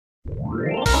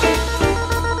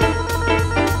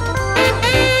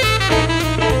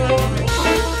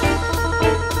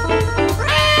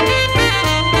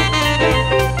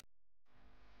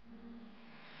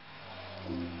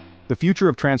future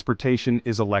of transportation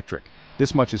is electric,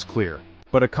 this much is clear.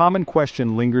 But a common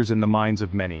question lingers in the minds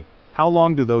of many. How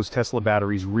long do those Tesla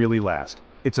batteries really last?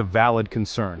 It's a valid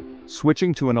concern.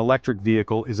 Switching to an electric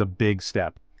vehicle is a big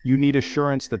step. You need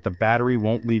assurance that the battery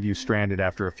won't leave you stranded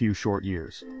after a few short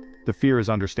years. The fear is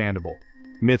understandable.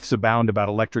 Myths abound about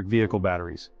electric vehicle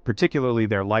batteries, particularly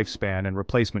their lifespan and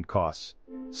replacement costs.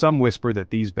 Some whisper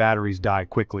that these batteries die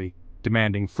quickly,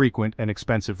 demanding frequent and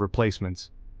expensive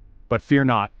replacements. But fear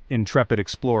not, intrepid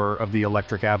explorer of the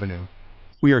electric avenue.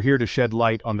 We are here to shed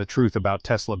light on the truth about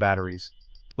Tesla batteries.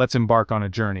 Let's embark on a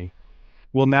journey.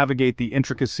 We'll navigate the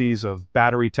intricacies of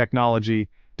battery technology,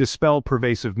 dispel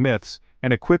pervasive myths,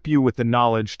 and equip you with the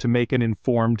knowledge to make an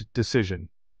informed decision.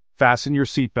 Fasten your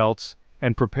seatbelts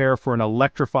and prepare for an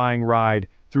electrifying ride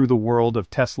through the world of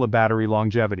Tesla battery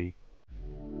longevity.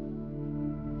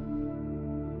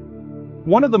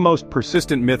 One of the most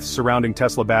persistent myths surrounding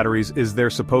Tesla batteries is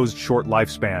their supposed short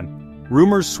lifespan.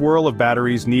 Rumors swirl of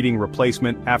batteries needing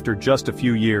replacement after just a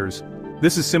few years.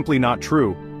 This is simply not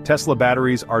true. Tesla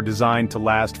batteries are designed to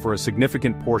last for a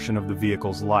significant portion of the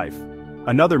vehicle's life.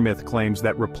 Another myth claims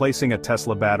that replacing a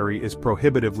Tesla battery is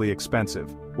prohibitively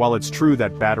expensive. While it's true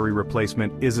that battery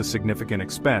replacement is a significant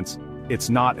expense,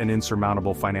 it's not an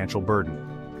insurmountable financial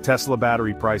burden. Tesla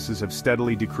battery prices have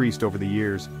steadily decreased over the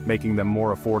years, making them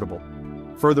more affordable.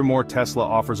 Furthermore, Tesla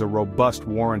offers a robust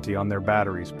warranty on their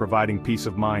batteries, providing peace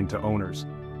of mind to owners.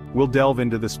 We'll delve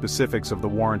into the specifics of the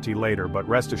warranty later, but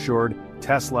rest assured,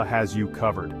 Tesla has you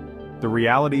covered. The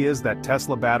reality is that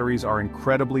Tesla batteries are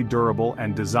incredibly durable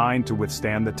and designed to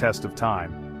withstand the test of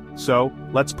time. So,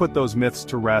 let's put those myths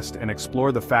to rest and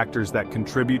explore the factors that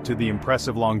contribute to the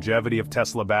impressive longevity of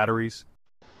Tesla batteries.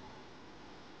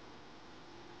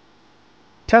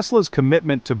 Tesla's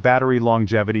commitment to battery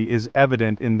longevity is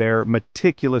evident in their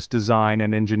meticulous design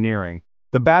and engineering.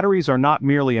 The batteries are not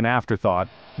merely an afterthought,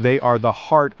 they are the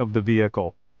heart of the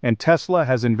vehicle, and Tesla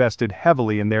has invested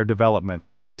heavily in their development.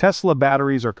 Tesla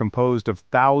batteries are composed of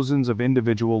thousands of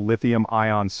individual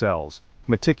lithium-ion cells,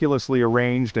 meticulously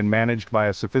arranged and managed by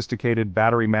a sophisticated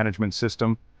battery management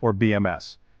system, or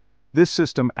BMS. This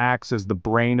system acts as the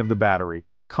brain of the battery,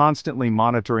 constantly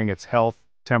monitoring its health,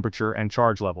 temperature, and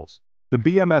charge levels. The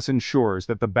BMS ensures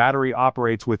that the battery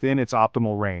operates within its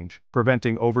optimal range,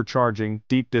 preventing overcharging,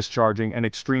 deep discharging, and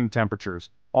extreme temperatures,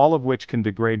 all of which can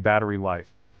degrade battery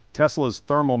life. Tesla's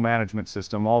thermal management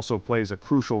system also plays a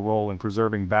crucial role in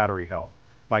preserving battery health.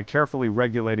 By carefully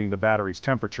regulating the battery's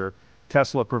temperature,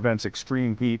 Tesla prevents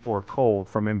extreme heat or cold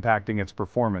from impacting its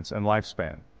performance and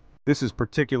lifespan. This is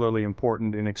particularly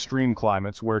important in extreme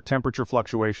climates where temperature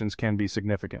fluctuations can be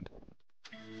significant.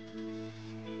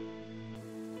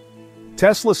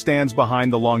 Tesla stands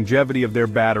behind the longevity of their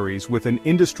batteries with an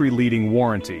industry-leading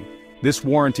warranty. This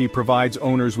warranty provides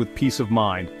owners with peace of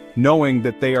mind, knowing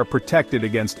that they are protected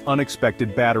against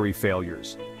unexpected battery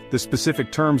failures. The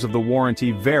specific terms of the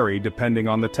warranty vary depending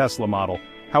on the Tesla model.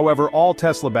 However, all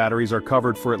Tesla batteries are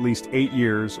covered for at least 8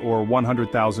 years or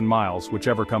 100,000 miles,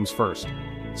 whichever comes first.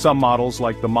 Some models,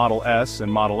 like the Model S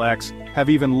and Model X, have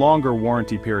even longer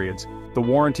warranty periods. The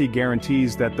warranty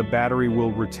guarantees that the battery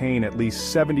will retain at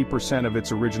least 70% of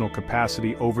its original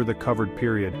capacity over the covered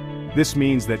period. This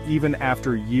means that even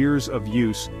after years of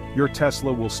use, your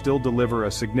Tesla will still deliver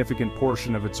a significant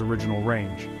portion of its original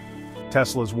range.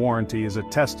 Tesla's warranty is a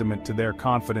testament to their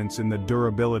confidence in the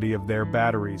durability of their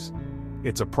batteries.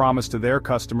 It's a promise to their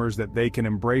customers that they can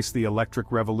embrace the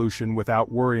electric revolution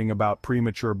without worrying about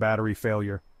premature battery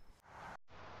failure.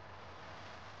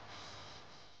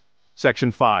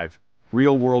 Section 5.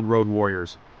 Real-world road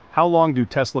warriors. How long do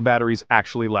Tesla batteries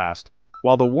actually last?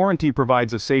 While the warranty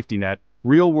provides a safety net,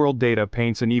 real-world data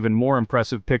paints an even more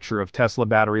impressive picture of Tesla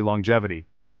battery longevity.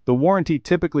 The warranty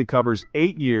typically covers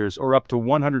 8 years or up to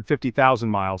 150,000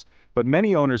 miles, but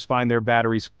many owners find their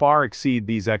batteries far exceed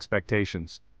these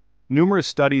expectations. Numerous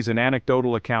studies and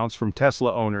anecdotal accounts from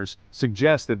Tesla owners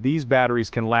suggest that these batteries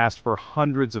can last for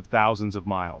hundreds of thousands of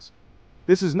miles.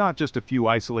 This is not just a few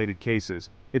isolated cases,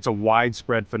 it's a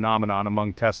widespread phenomenon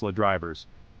among Tesla drivers.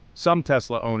 Some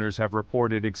Tesla owners have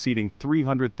reported exceeding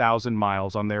 300,000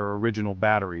 miles on their original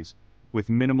batteries, with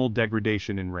minimal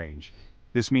degradation in range.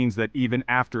 This means that even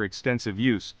after extensive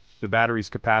use, the battery's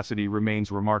capacity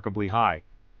remains remarkably high.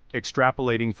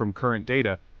 Extrapolating from current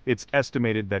data, it's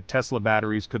estimated that Tesla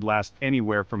batteries could last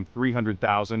anywhere from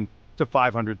 300,000 to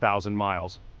 500,000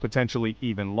 miles, potentially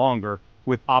even longer,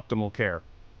 with optimal care.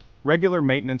 Regular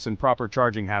maintenance and proper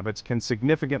charging habits can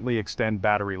significantly extend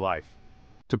battery life.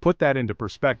 To put that into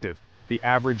perspective, the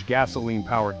average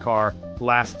gasoline-powered car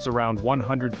lasts around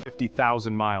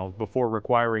 150,000 miles before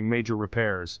requiring major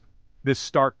repairs. This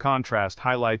stark contrast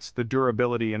highlights the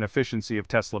durability and efficiency of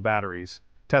Tesla batteries.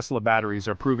 Tesla batteries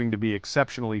are proving to be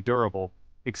exceptionally durable,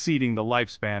 exceeding the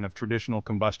lifespan of traditional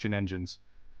combustion engines.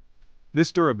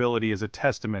 This durability is a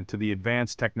testament to the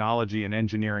advanced technology and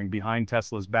engineering behind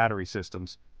Tesla's battery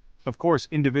systems. Of course,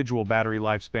 individual battery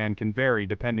lifespan can vary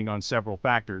depending on several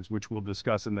factors, which we'll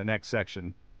discuss in the next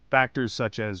section. Factors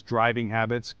such as driving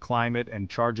habits, climate, and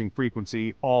charging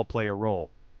frequency all play a role.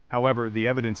 However, the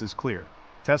evidence is clear.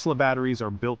 Tesla batteries are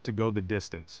built to go the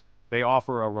distance. They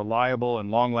offer a reliable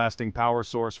and long-lasting power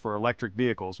source for electric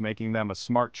vehicles, making them a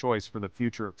smart choice for the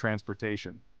future of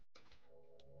transportation.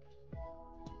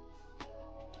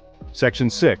 Section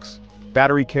 6.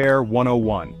 Battery Care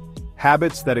 101.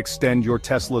 Habits that extend your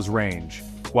Tesla's range.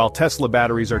 While Tesla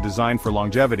batteries are designed for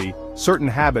longevity, certain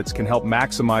habits can help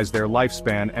maximize their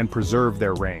lifespan and preserve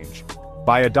their range.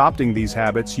 By adopting these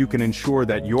habits, you can ensure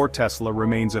that your Tesla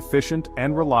remains efficient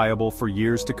and reliable for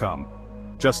years to come.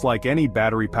 Just like any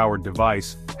battery-powered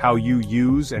device, how you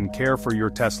use and care for your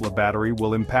Tesla battery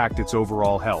will impact its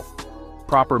overall health.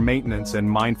 Proper maintenance and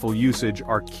mindful usage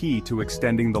are key to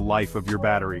extending the life of your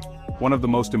battery. One of the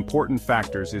most important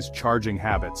factors is charging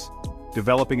habits.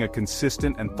 Developing a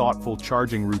consistent and thoughtful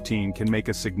charging routine can make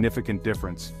a significant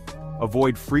difference.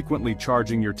 Avoid frequently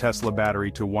charging your Tesla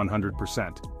battery to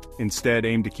 100%. Instead,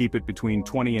 aim to keep it between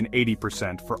 20 and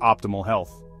 80% for optimal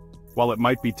health. While it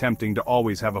might be tempting to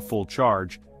always have a full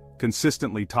charge,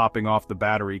 consistently topping off the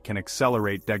battery can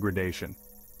accelerate degradation.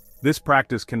 This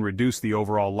practice can reduce the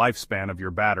overall lifespan of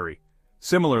your battery.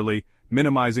 Similarly,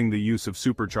 minimizing the use of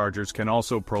superchargers can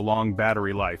also prolong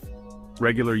battery life.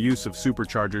 Regular use of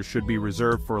superchargers should be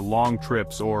reserved for long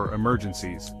trips or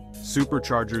emergencies.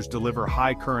 Superchargers deliver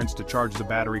high currents to charge the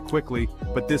battery quickly,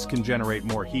 but this can generate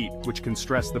more heat, which can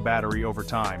stress the battery over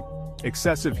time.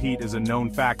 Excessive heat is a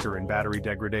known factor in battery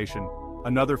degradation.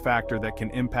 Another factor that can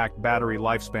impact battery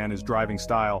lifespan is driving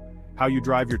style. How you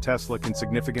drive your Tesla can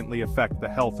significantly affect the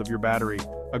health of your battery.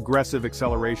 Aggressive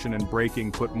acceleration and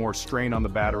braking put more strain on the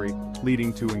battery,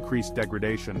 leading to increased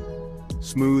degradation.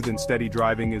 Smooth and steady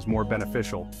driving is more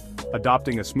beneficial.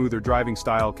 Adopting a smoother driving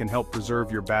style can help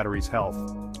preserve your battery's health.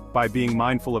 By being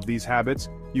mindful of these habits,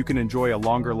 you can enjoy a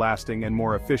longer-lasting and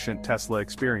more efficient Tesla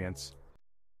experience.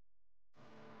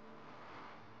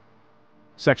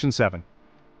 Section 7.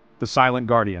 The Silent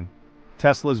Guardian.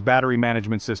 Tesla's battery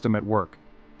management system at work.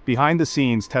 Behind the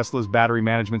scenes, Tesla's battery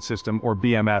management system, or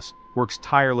BMS, works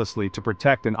tirelessly to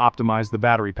protect and optimize the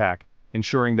battery pack,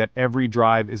 ensuring that every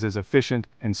drive is as efficient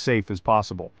and safe as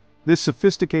possible. This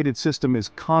sophisticated system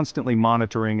is constantly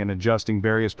monitoring and adjusting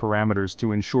various parameters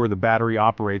to ensure the battery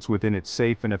operates within its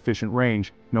safe and efficient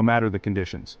range, no matter the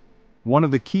conditions. One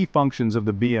of the key functions of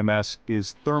the BMS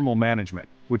is thermal management,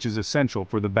 which is essential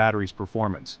for the battery's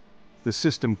performance. The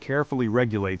system carefully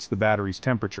regulates the battery's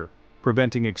temperature,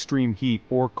 preventing extreme heat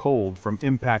or cold from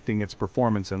impacting its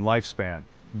performance and lifespan,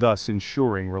 thus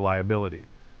ensuring reliability.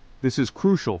 This is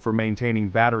crucial for maintaining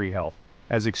battery health,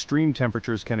 as extreme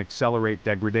temperatures can accelerate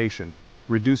degradation,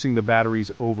 reducing the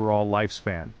battery's overall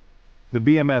lifespan. The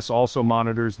BMS also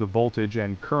monitors the voltage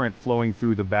and current flowing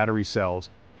through the battery cells,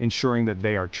 ensuring that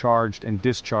they are charged and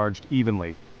discharged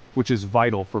evenly, which is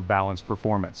vital for balanced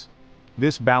performance.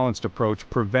 This balanced approach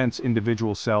prevents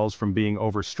individual cells from being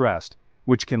overstressed,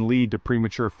 which can lead to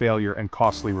premature failure and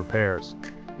costly repairs.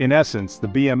 In essence, the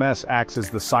BMS acts as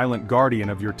the silent guardian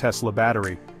of your Tesla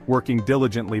battery, working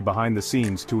diligently behind the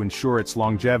scenes to ensure its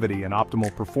longevity and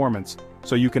optimal performance,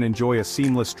 so you can enjoy a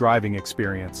seamless driving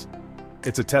experience.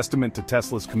 It's a testament to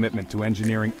Tesla's commitment to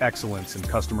engineering excellence and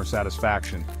customer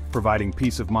satisfaction, providing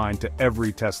peace of mind to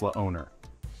every Tesla owner.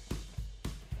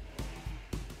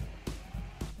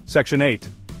 Section 8.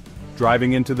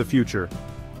 Driving into the future.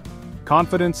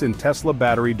 Confidence in Tesla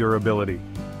battery durability.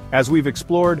 As we've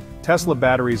explored, Tesla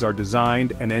batteries are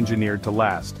designed and engineered to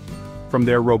last. From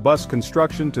their robust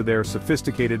construction to their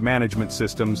sophisticated management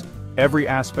systems, every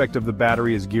aspect of the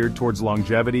battery is geared towards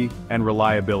longevity and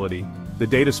reliability. The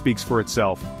data speaks for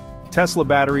itself. Tesla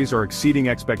batteries are exceeding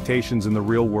expectations in the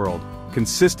real world,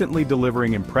 consistently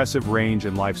delivering impressive range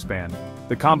and lifespan.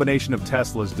 The combination of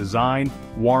Tesla's design,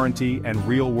 warranty, and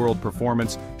real-world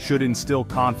performance should instill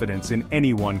confidence in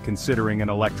anyone considering an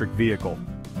electric vehicle.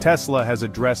 Tesla has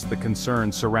addressed the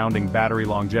concerns surrounding battery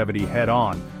longevity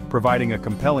head-on, providing a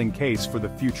compelling case for the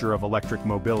future of electric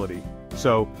mobility.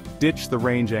 So, ditch the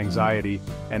range anxiety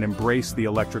and embrace the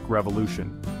electric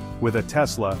revolution. With a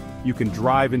Tesla, you can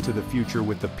drive into the future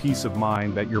with the peace of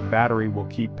mind that your battery will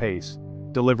keep pace,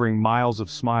 delivering miles of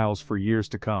smiles for years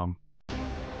to come.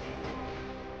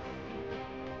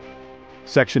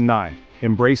 Section 9.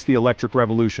 Embrace the electric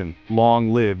revolution.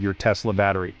 Long live your Tesla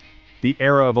battery. The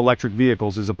era of electric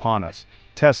vehicles is upon us.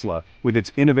 Tesla, with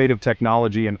its innovative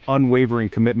technology and unwavering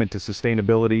commitment to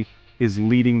sustainability, is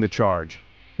leading the charge.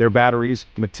 Their batteries,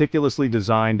 meticulously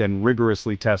designed and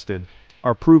rigorously tested,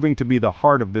 are proving to be the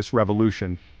heart of this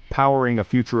revolution, powering a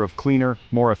future of cleaner,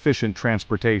 more efficient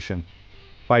transportation.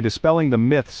 By dispelling the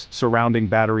myths surrounding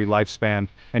battery lifespan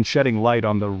and shedding light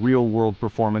on the real-world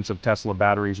performance of Tesla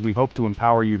batteries, we hope to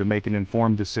empower you to make an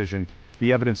informed decision.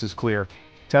 The evidence is clear.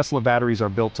 Tesla batteries are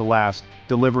built to last,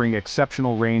 delivering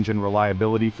exceptional range and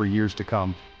reliability for years to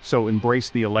come. So embrace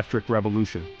the electric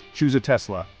revolution. Choose a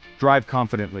Tesla. Drive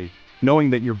confidently, knowing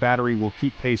that your battery will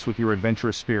keep pace with your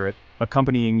adventurous spirit,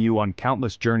 accompanying you on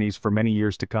countless journeys for many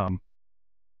years to come.